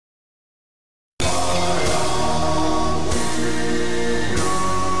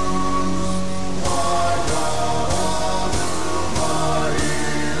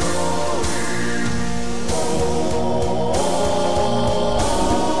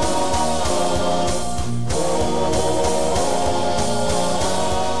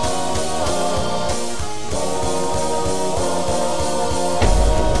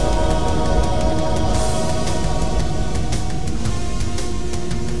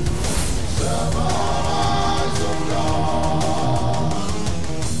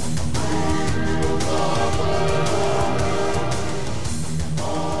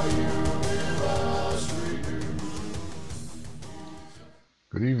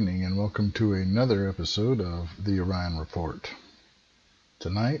evening and welcome to another episode of the Orion Report.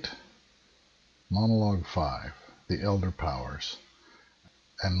 Tonight, Monologue 5, The Elder Powers,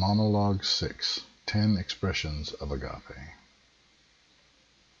 and Monologue 6, 10 Expressions of Agape.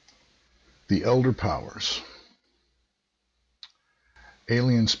 The Elder Powers.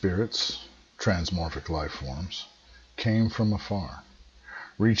 Alien spirits, transmorphic life forms, came from afar,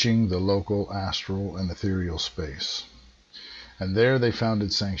 reaching the local astral and ethereal space. And there they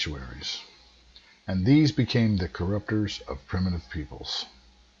founded sanctuaries, and these became the corruptors of primitive peoples.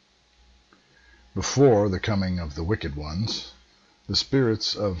 Before the coming of the wicked ones, the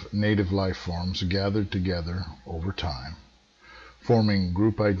spirits of native life forms gathered together over time, forming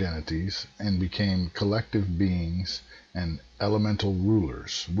group identities, and became collective beings and elemental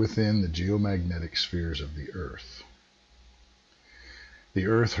rulers within the geomagnetic spheres of the Earth. The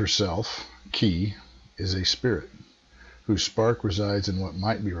Earth herself, Ki, is a spirit, whose spark resides in what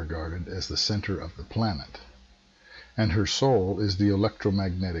might be regarded as the center of the planet, and her soul is the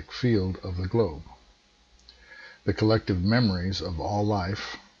electromagnetic field of the globe. The collective memories of all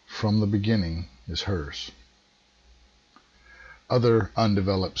life from the beginning is hers. Other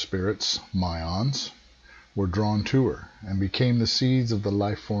undeveloped spirits, Mayans, were drawn to her and became the seeds of the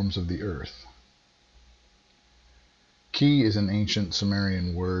life forms of the earth. Ki is an ancient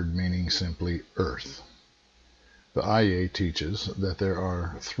Sumerian word meaning simply earth. The Ahyeh teaches that there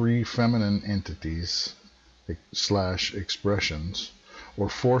are three feminine entities / expressions or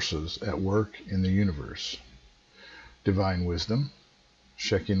forces at work in the universe: divine wisdom,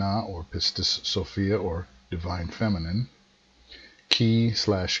 Shekinah or Pistis Sophia or divine feminine, Ki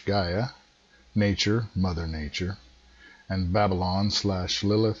 / Gaia, nature, mother nature, and Babylon /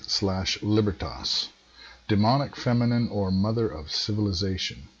 Lilith / Libertas, demonic feminine or mother of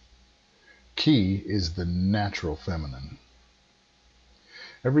civilization. Ki is the natural feminine.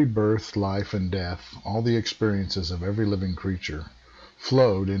 Every birth, life, and death, all the experiences of every living creature,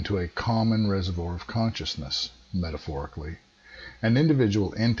 flowed into a common reservoir of consciousness, metaphorically, and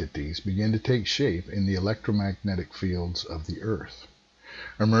individual entities begin to take shape in the electromagnetic fields of the earth,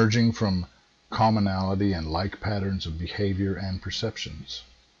 emerging from commonality and like patterns of behavior and perceptions.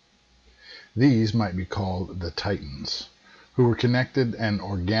 These might be called the Titans, who were connected and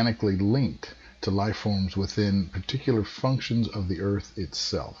organically linked to life forms within particular functions of the earth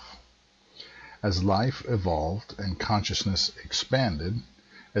itself. As life evolved and consciousness expanded,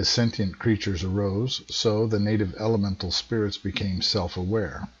 as sentient creatures arose, so the native elemental spirits became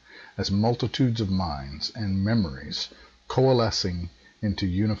self-aware, as multitudes of minds and memories coalescing into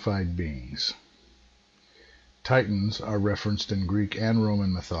unified beings. Titans are referenced in Greek and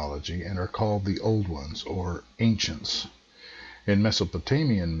Roman mythology and are called the Old Ones or Ancients. In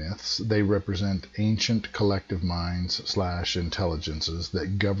Mesopotamian myths, they represent ancient collective minds / intelligences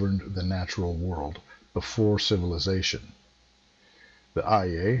that governed the natural world before civilization. The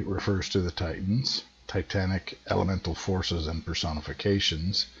Ahyeh refers to the Titans, titanic elemental forces and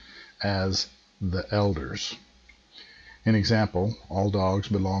personifications, as the Elders. In example, all dogs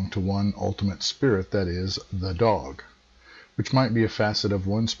belong to one ultimate spirit, that is, the dog, which might be a facet of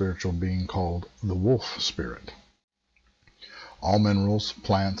one spiritual being called the wolf spirit. All minerals,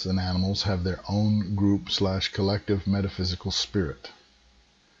 plants, and animals have their own group / collective metaphysical spirit.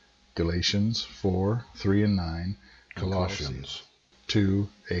 Galatians 4:3 and 9, Colossians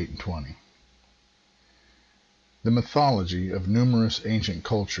 2:8 and 20. The mythology of numerous ancient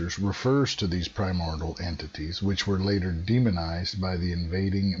cultures refers to these primordial entities, which were later demonized by the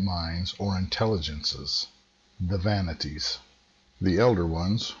invading minds or intelligences, the Vanities. The Elder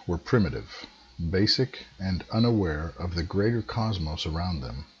Ones were primitive, basic, and unaware of the greater cosmos around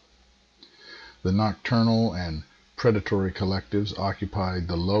them. The nocturnal and predatory collectives occupied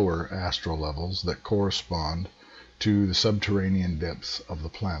the lower astral levels that correspond to the subterranean depths of the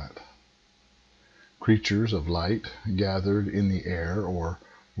planet. Creatures of light gathered in the air or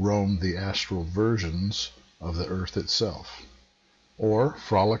roamed the astral versions of the earth itself, or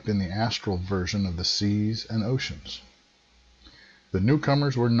frolicked in the astral version of the seas and oceans. The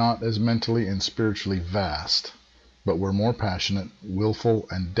newcomers were not as mentally and spiritually vast, but were more passionate, willful,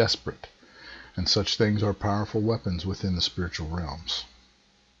 and desperate, and such things are powerful weapons within the spiritual realms.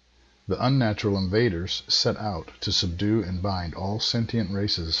 The unnatural invaders set out to subdue and bind all sentient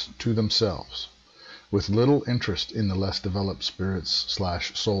races to themselves, with little interest in the less developed spirits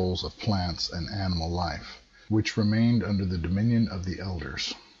 / souls of plants and animal life, which remained under the dominion of the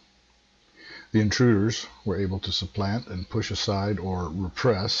elders. The intruders were able to supplant and push aside or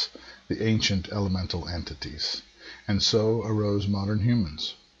repress the ancient elemental entities, and so arose modern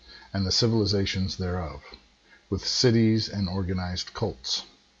humans, and the civilizations thereof, with cities and organized cults.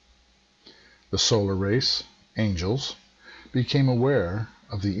 The solar race, angels, became aware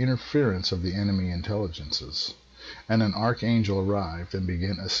of the interference of the enemy intelligences, and an archangel arrived and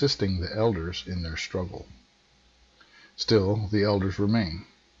began assisting the elders in their struggle. Still, the elders remain.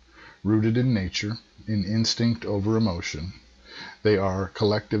 Rooted in nature, in instinct over emotion, they are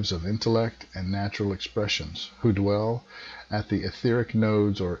collectives of intellect and natural expressions who dwell at the etheric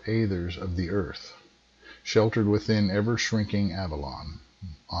nodes or aethers of the earth, sheltered within ever-shrinking Avalon,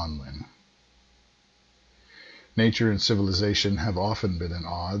 Onwin. Nature and civilization have often been at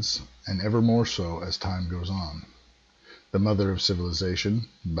odds, and ever more so as time goes on. The mother of civilization,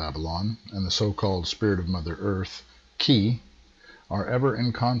 Babylon, and the so-called spirit of Mother Earth, Ki, are ever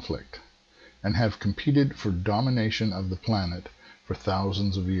in conflict, and have competed for domination of the planet for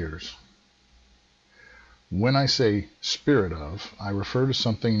thousands of years. When I say spirit of, I refer to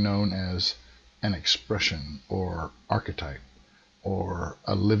something known as an expression, or archetype, or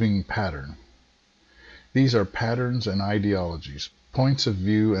a living pattern. These are patterns and ideologies, points of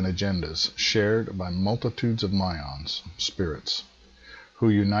view and agendas shared by multitudes of myons, spirits, who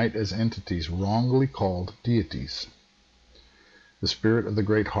unite as entities wrongly called deities. The spirit of the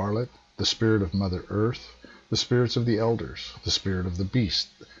great harlot, the spirit of Mother Earth, the spirits of the elders, the spirit of the beast,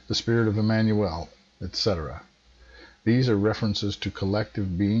 the spirit of Emmanuel, etc. These are references to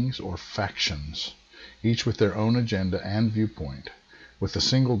collective beings or factions, each with their own agenda and viewpoint, with a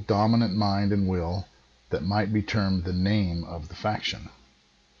single dominant mind and will that might be termed the name of the faction.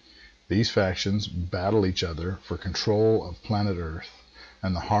 These factions battle each other for control of planet Earth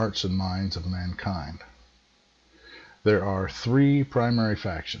and the hearts and minds of mankind. There are three primary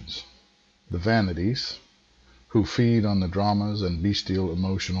factions: the vanities, who feed on the dramas and bestial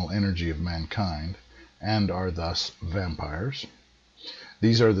emotional energy of mankind, and are thus vampires.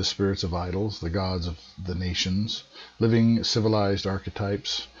 These are the spirits of idols, the gods of the nations, living civilized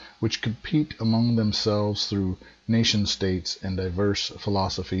archetypes, which compete among themselves through nation-states and diverse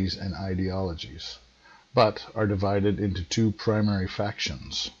philosophies and ideologies, but are divided into two primary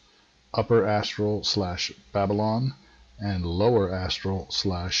factions: upper astral / Babylon, and lower astral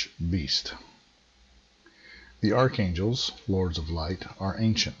 / beast. The archangels, lords of light, are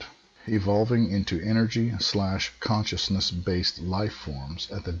ancient, evolving into energy / consciousness-based life forms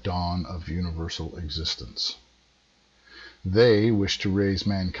at the dawn of universal existence. They wish to raise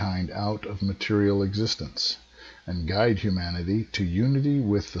mankind out of material existence and guide humanity to unity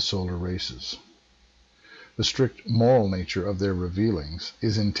with the solar races. The strict moral nature of their revealings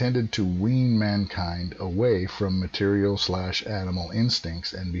is intended to wean mankind away from material / animal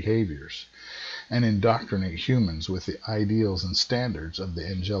instincts and behaviors, and indoctrinate humans with the ideals and standards of the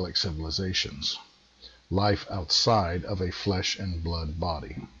angelic civilizations, life outside of a flesh and blood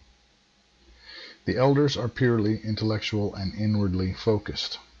body. The elders are purely intellectual and inwardly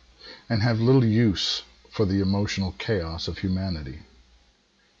focused, and have little use for the emotional chaos of humanity.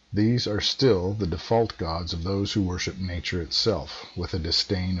 These are still the default gods of those who worship nature itself with a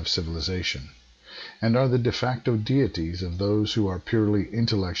disdain of civilization, and are the de facto deities of those who are purely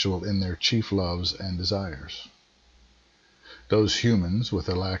intellectual in their chief loves and desires. Those humans with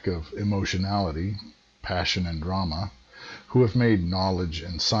a lack of emotionality, passion, and drama, who have made knowledge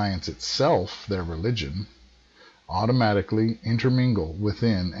and science itself their religion, automatically intermingle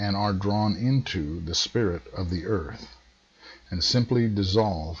within and are drawn into the spirit of the earth, and simply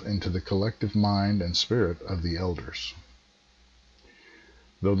dissolve into the collective mind and spirit of the elders.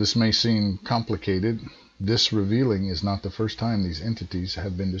 Though this may seem complicated, this revealing is not the first time these entities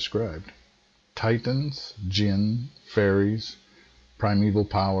have been described. Titans, jinn, fairies, primeval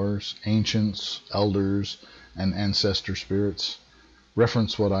powers, ancients, elders, and ancestor spirits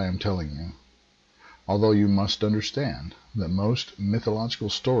reference what I am telling you, although you must understand that most mythological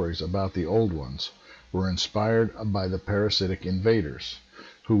stories about the old ones were inspired by the parasitic invaders,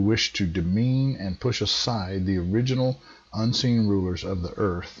 who wished to demean and push aside the original unseen rulers of the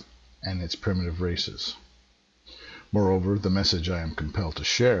earth and its primitive races. Moreover, the message I am compelled to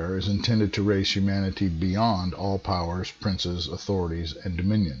share is intended to raise humanity beyond all powers, princes, authorities, and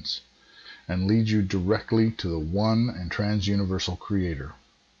dominions, and lead you directly to the one and trans-universal Creator.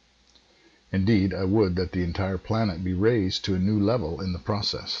 Indeed, I would that the entire planet be raised to a new level in the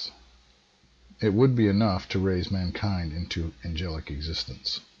process. It would be enough to raise mankind into angelic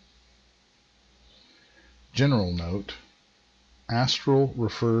existence. General note: astral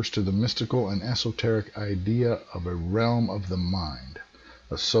refers to the mystical and esoteric idea of a realm of the mind,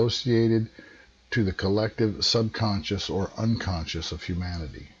 associated to the collective subconscious or unconscious of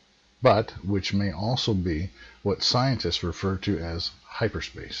humanity, but which may also be what scientists refer to as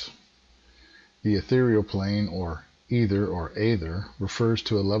hyperspace. The ethereal plane, or Either or aether refers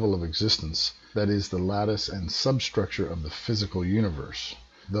to a level of existence that is the lattice and substructure of the physical universe,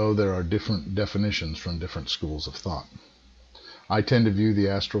 though there are different definitions from different schools of thought. I tend to view the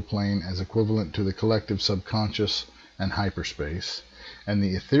astral plane as equivalent to the collective subconscious and hyperspace, and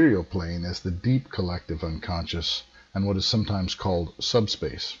the ethereal plane as the deep collective unconscious and what is sometimes called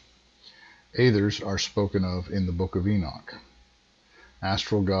subspace. Aethers are spoken of in the Book of Enoch.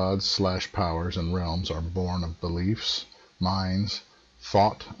 Astral gods / powers and realms are born of beliefs, minds,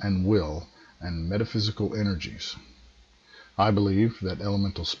 thought and will, and metaphysical energies. I believe that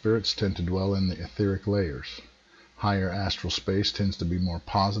elemental spirits tend to dwell in the etheric layers. Higher astral space tends to be more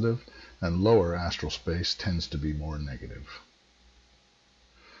positive, and lower astral space tends to be more negative.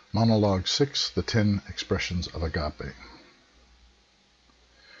 Monologue 6, the 10 expressions of agape.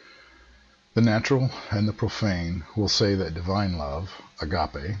 The natural and the profane will say that divine love,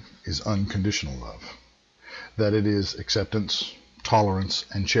 agape, is unconditional love, that it is acceptance, tolerance,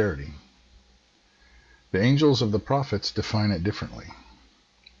 and charity. The angels of the prophets define it differently.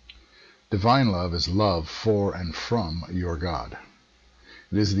 Divine love is love for and from your God.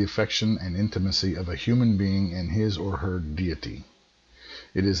 It is the affection and intimacy of a human being in his or her deity.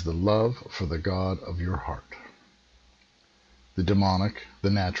 It is the love for the God of your heart. The demonic, the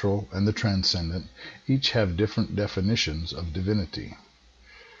natural, and the transcendent each have different definitions of divinity.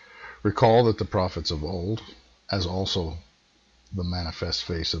 Recall that the prophets of old, as also the manifest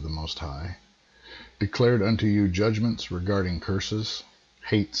face of the Most High, declared unto you judgments regarding curses,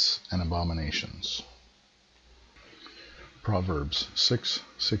 hates, and abominations. Proverbs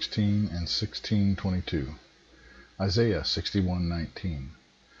 6:16 and 16:22, Isaiah 61:19,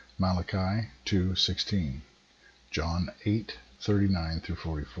 Malachi 2:16, John 8:39 through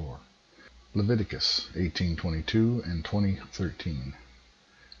 44, Leviticus 18:22 and 20:13,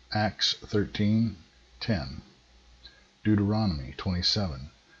 Acts 13:10, Deuteronomy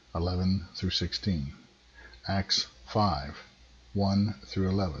 27:11 through 16, Acts 5:1 through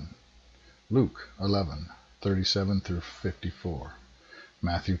 11, Luke 11:37 through 54,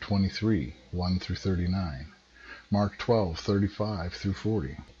 Matthew 23:1 through 39, Mark 12:35 through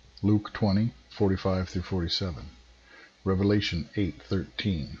 40, Luke 20:45 through 47, Revelation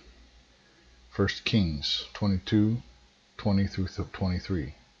 8:13, 1 Kings 22:20 through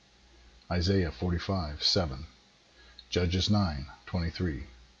 23, Isaiah 45:7, Judges 9:23,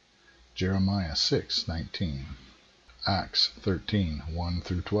 Jeremiah 6:19, Acts 13:1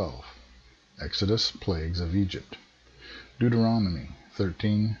 through 12, Exodus, plagues of Egypt, Deuteronomy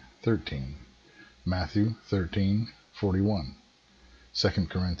 13:13, Matthew 13:41, 2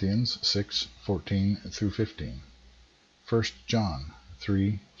 Corinthians 6:14 through 15, 1 John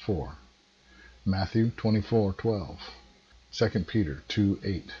 3:4, Matthew 24:12, 2 Peter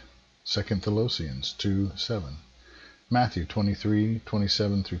 2:8, 2 Thessalonians 2:7, Matthew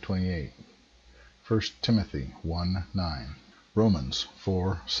 23:27 through 28, 1 Timothy 1:9, Romans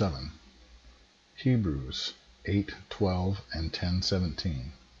 4:7, Hebrews 8:12 and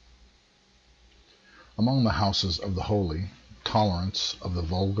 10:17. Among the houses of the holy, tolerance of the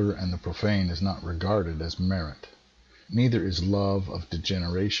vulgar and the profane is not regarded as merit. Neither is love of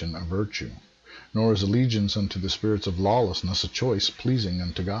degeneration a virtue, nor is allegiance unto the spirits of lawlessness a choice pleasing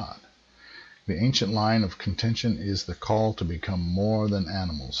unto God. The ancient line of contention is the call to become more than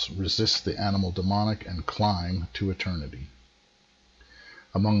animals, resist the animal demonic, and climb to eternity.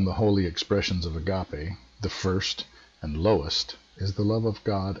 Among the holy expressions of agape, the first and lowest is the love of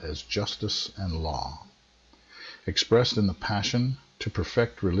God as justice and law, expressed in the passion to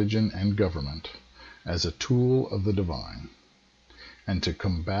perfect religion and government as a tool of the divine, and to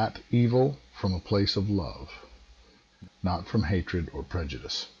combat evil from a place of love, not from hatred or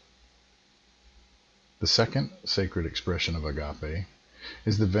prejudice. The second sacred expression of agape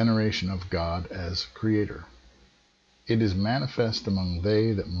is the veneration of God as Creator. It is manifest among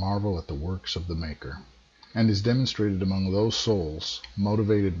they that marvel at the works of the Maker, and is demonstrated among those souls,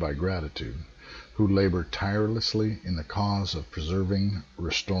 motivated by gratitude, who labor tirelessly in the cause of preserving,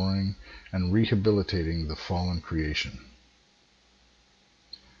 restoring, and rehabilitating the fallen creation.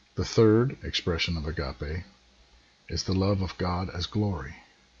 The third expression of agape is the love of God as glory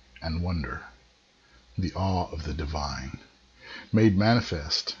and wonder, the awe of the divine, made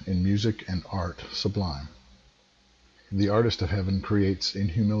manifest in music and art sublime. The artist of heaven creates in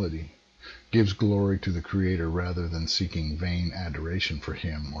humility, gives glory to the Creator rather than seeking vain adoration for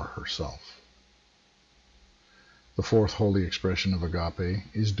him or herself. The fourth holy expression of agape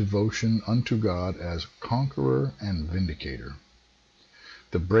is devotion unto God as conqueror and vindicator,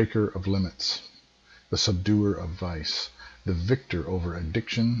 the breaker of limits, the subduer of vice, the victor over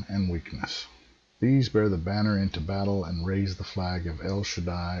addiction and weakness. These bear the banner into battle and raise the flag of El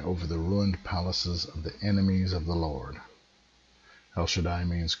Shaddai over the ruined palaces of the enemies of the Lord. El Shaddai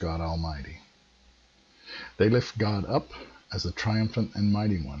means God Almighty. They lift God up as the triumphant and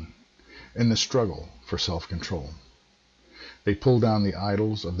mighty one in the struggle for self-control. They pull down the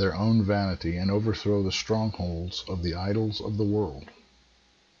idols of their own vanity and overthrow the strongholds of the idols of the world.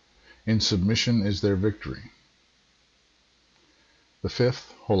 In submission is their victory. The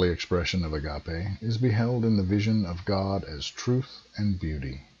fifth holy expression of agape is beheld in the vision of God as truth and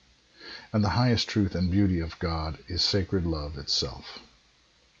beauty. And the highest truth and beauty of God is sacred love itself.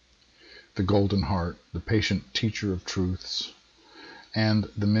 The golden heart, the patient teacher of truths, and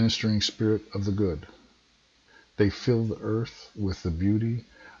the ministering spirit of the good. They fill the earth with the beauty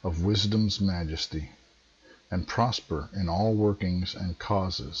of wisdom's majesty, and prosper in all workings and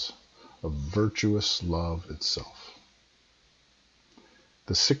causes of virtuous love itself.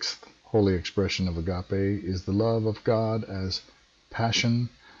 The sixth holy expression of agape is the love of God as passion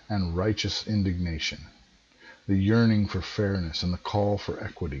and righteous indignation, the yearning for fairness and the call for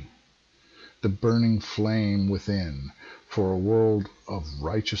equity, the burning flame within for a world of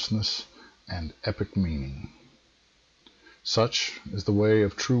righteousness and epic meaning. Such is the way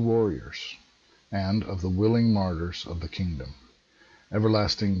of true warriors and of the willing martyrs of the kingdom,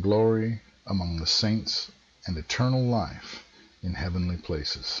 everlasting glory among the saints and eternal life in heavenly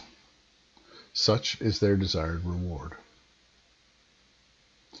places. Such is their desired reward.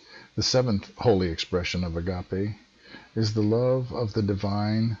 The seventh holy expression of agape is the love of the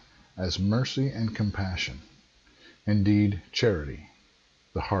divine as mercy and compassion, indeed charity,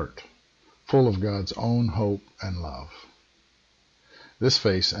 the heart, full of God's own hope and love. This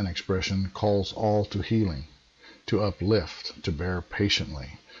face and expression calls all to healing, to uplift, to bear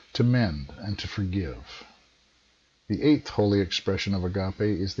patiently, to mend, and to forgive. The eighth holy expression of agape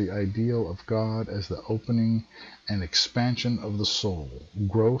is the ideal of God as the opening and expansion of the soul,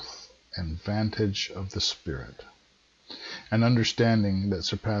 growth and vantage of the spirit, an understanding that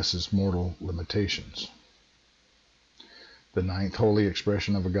surpasses mortal limitations. The ninth holy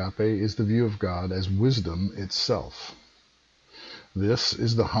expression of agape is the view of God as wisdom itself. This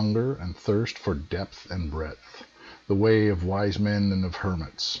is the hunger and thirst for depth and breadth, the way of wise men and of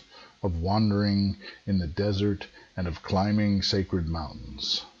hermits, of wandering in the desert and of climbing sacred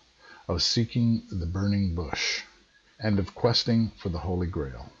mountains, of seeking the burning bush, and of questing for the Holy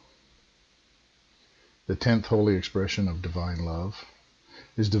Grail. The 10th holy expression of divine love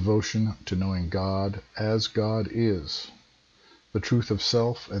is devotion to knowing God as God is, the truth of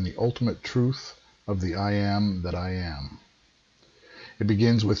self and the ultimate truth of the I am that I am. It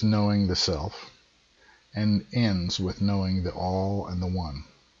begins with knowing the self and ends with knowing the all and the one,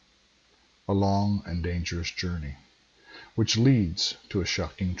 a long and dangerous journey, which leads to a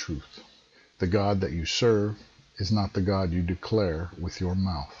shocking truth. The God that you serve is not the God you declare with your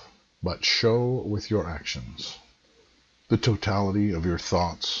mouth, but show with your actions. The totality of your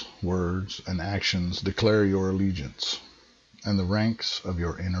thoughts, words, and actions declare your allegiance and the ranks of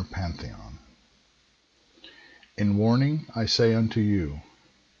your inner pantheon. In warning I say unto you,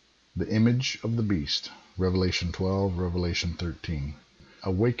 the image of the beast, Revelation 12, Revelation 13,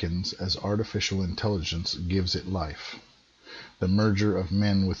 awakens as artificial intelligence gives it life, the merger of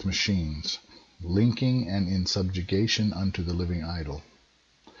men with machines, linking and in subjugation unto the living idol.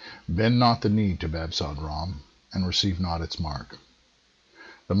 Bend not the knee to Babsad-ram, and receive not its mark.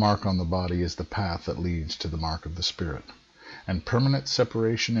 The mark on the body is the path that leads to the mark of the Spirit, and permanent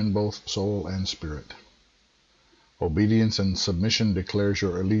separation in both soul and spirit. Obedience and submission declares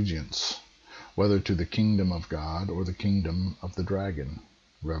your allegiance, whether to the kingdom of God or the kingdom of the dragon,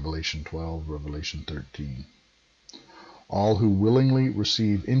 Revelation 12, Revelation 13. All who willingly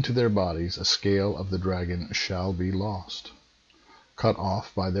receive into their bodies a scale of the dragon shall be lost, cut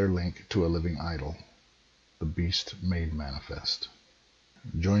off by their link to a living idol, the beast made manifest.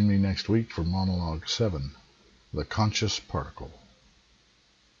 Join me next week for Monologue 7, The Conscious Particle.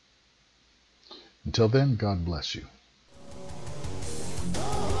 Until then, God bless you.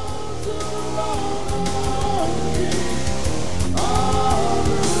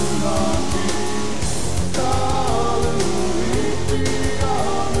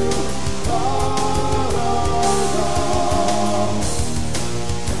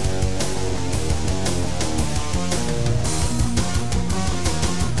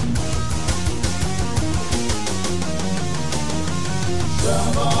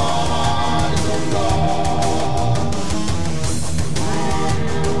 Come on.